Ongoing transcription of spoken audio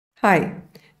Hi,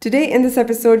 today in this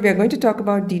episode we are going to talk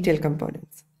about detail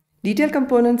components. Detail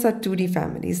components are 2D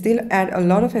families. They'll add a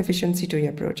lot of efficiency to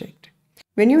your project.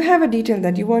 When you have a detail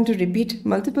that you want to repeat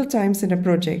multiple times in a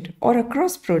project or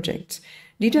across projects,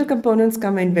 detail components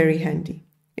come in very handy.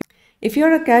 If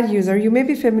you're a CAD user, you may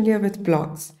be familiar with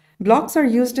blocks. Blocks are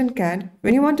used in CAD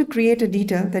when you want to create a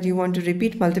detail that you want to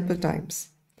repeat multiple times.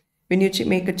 When you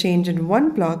make a change in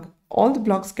one block, all the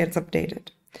blocks gets updated.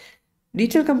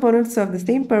 Detail components serve the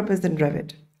same purpose in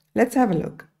Revit. Let's have a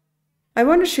look. I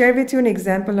want to share with you an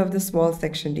example of this wall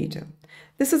section detail.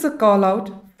 This is a call out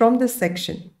from this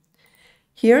section.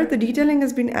 Here, the detailing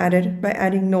has been added by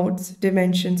adding nodes,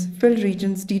 dimensions, fill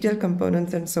regions, detail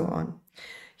components, and so on.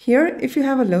 Here, if you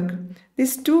have a look,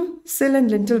 these two sill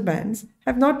and lintel bands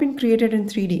have not been created in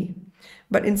 3D,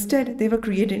 but instead they were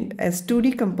created as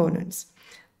 2D components.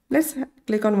 Let's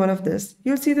click on one of this.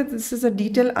 You'll see that this is a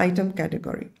detail item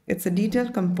category. It's a detail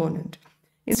component.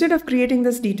 Instead of creating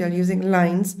this detail using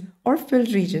lines or fill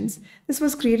regions, this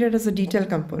was created as a detail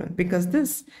component because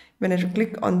this, when I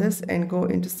click on this and go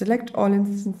into select all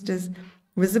instances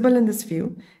visible in this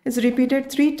view, is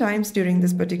repeated 3 times during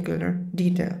this particular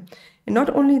detail. And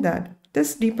not only that,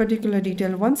 this particular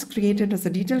detail, once created as a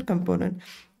detail component,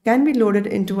 can be loaded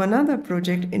into another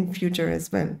project in future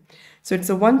as well. So it's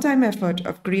a one-time effort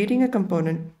of creating a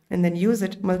component and then use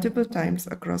it multiple times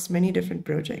across many different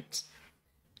projects.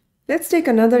 Let's take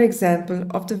another example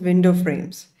of the window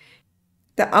frames.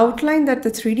 The outline that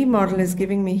the 3D model is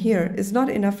giving me here is not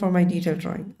enough for my detail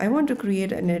drawing. I want to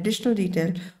create an additional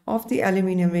detail of the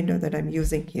aluminium window that I'm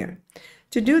using here.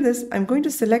 To do this, I'm going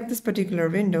to select this particular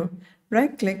window,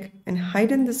 right-click and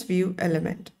hide in this view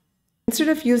element. Instead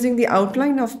of using the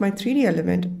outline of my 3D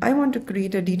element, I want to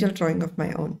create a detail drawing of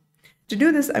my own. To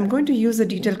do this, I'm going to use a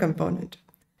detail component.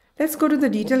 Let's go to the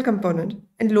detail component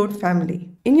and load family.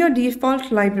 In your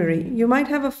default library, you might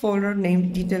have a folder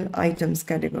named detail items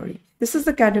category. This is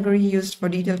the category used for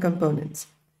detail components.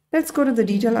 Let's go to the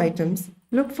detail items,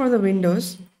 look for the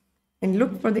windows, and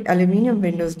look for the aluminium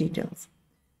windows details.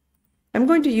 I'm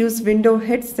going to use window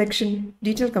head section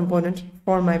detail component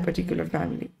for my particular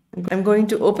family. I'm going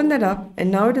to open that up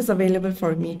and now it is available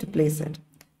for me to place it.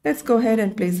 Let's go ahead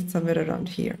and place it somewhere around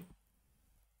here.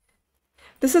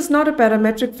 This is not a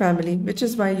parametric family, which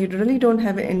is why you really don't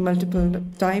have any multiple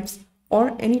types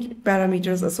or any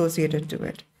parameters associated to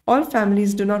it. All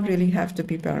families do not really have to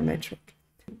be parametric.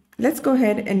 Let's go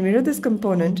ahead and mirror this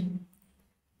component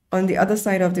on the other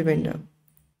side of the window.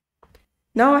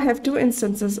 Now I have 2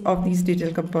 instances of these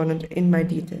detail component in my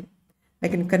detail. I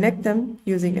can connect them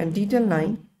using a detail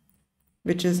line,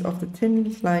 which is of the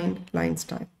thin line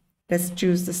style. Let's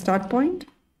choose the start point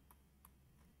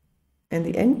and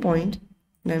the end point,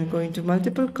 and I'm going to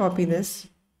multiple copy this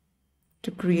to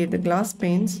create the glass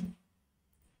panes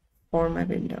for my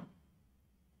window.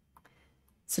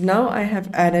 So now I have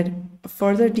added a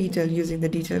further detail using the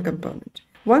detail component.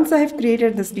 Once I have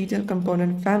created this detail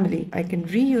component family, I can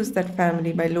reuse that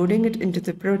family by loading it into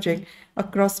the project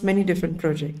across many different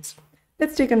projects.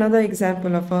 Let's take another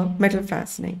example of a metal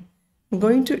fastening. I'm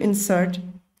going to insert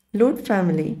load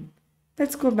family.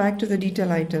 Let's go back to the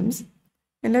detail items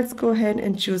and let's go ahead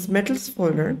and choose metals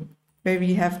folder where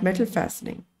we have metal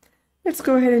fastening. Let's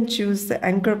go ahead and choose the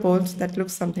anchor bolts that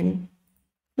looks something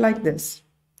like this.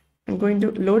 I'm going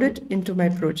to load it into my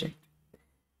project.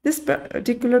 This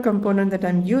particular component that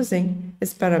I'm using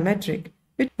is parametric.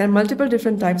 There are multiple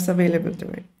different types available to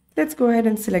it. Let's go ahead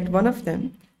and select one of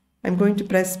them. I'm going to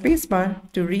press spacebar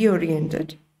to reorient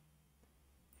it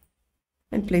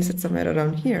and place it somewhere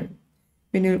around here.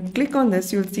 When you click on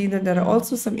this, you'll see that there are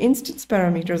also some instance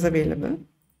parameters available.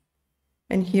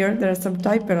 And here there are some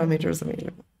type parameters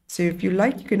available. So if you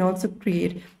like, you can also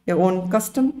create your own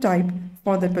custom type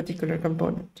for that particular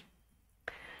component.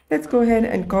 Let's go ahead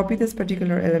and copy this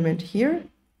particular element here.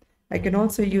 I can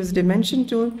also use dimension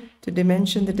tool to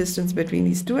dimension the distance between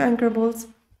these 2 anchor bolts.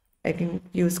 I can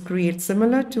use create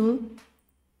similar tool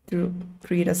to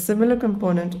create a similar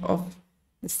component of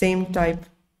the same type.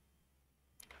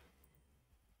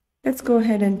 Let's go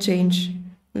ahead and change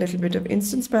a little bit of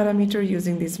instance parameter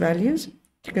using these values.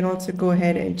 You can also go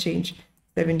ahead and change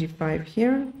 75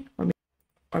 here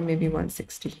or maybe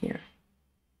 160 here.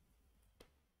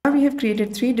 Now we have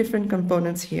created 3 different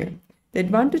components here. The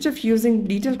advantage of using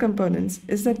detail components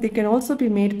is that they can also be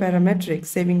made parametric,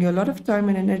 saving you a lot of time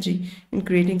and energy in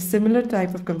creating similar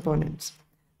type of components.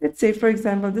 Let's say, for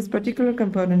example, this particular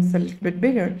component is a little bit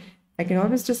bigger. I can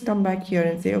always just come back here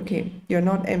and say, okay, you're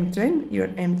not M10, you're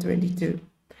M22.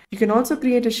 You can also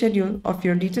create a schedule of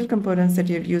your detail components that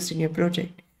you have used in your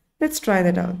project. Let's try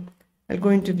that out. I'll go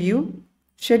into View,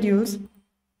 Schedules,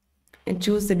 and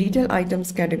choose the detail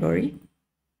items category.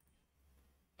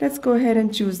 Let's go ahead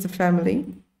and choose the family,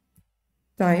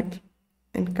 type,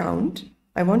 and count.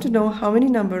 I want to know how many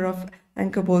number of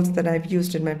anchor bolts that I've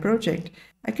used in my project.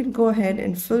 I can go ahead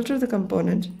and filter the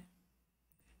component.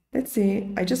 Let's say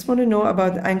I just want to know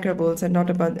about the anchor bolts and not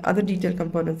about the other detail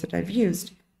components that I've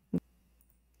used.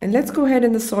 And let's go ahead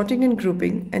in the sorting and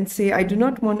grouping and say I do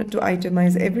not want to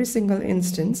itemize every single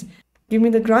instance. Give me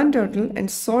the grand total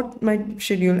and sort my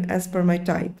schedule as per my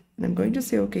type. And I'm going to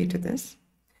say OK to this.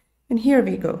 And here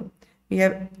we go. We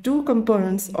have two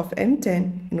components of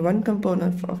M10 and one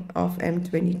component of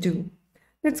M22.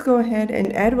 Let's go ahead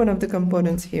and add one of the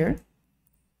components here.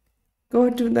 Go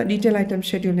to the detail item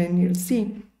schedule and you'll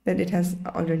see that it has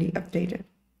already updated.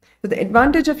 So the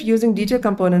advantage of using detail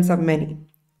components are many.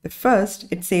 The first,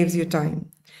 it saves you time.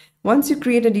 Once you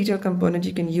create a detail component,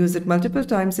 you can use it multiple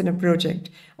times in a project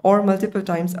or multiple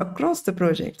times across the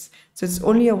projects. So it's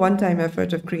only a one-time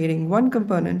effort of creating one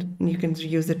component and you can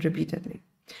use it repeatedly.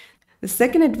 The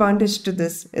second advantage to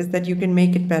this is that you can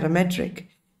make it parametric.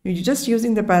 You're just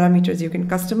using the parameters, you can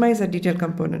customize a detail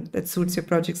component that suits your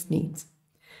project's needs.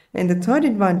 And the third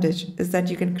advantage is that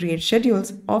you can create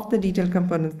schedules of the detail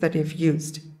components that you've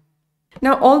used.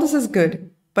 Now all this is good,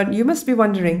 but you must be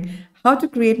wondering how to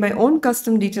create my own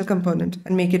custom detail component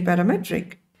and make it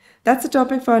parametric. That's the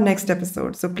topic for our next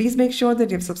episode, so please make sure that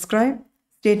you've subscribed.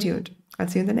 Stay tuned. I'll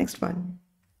see you in the next one.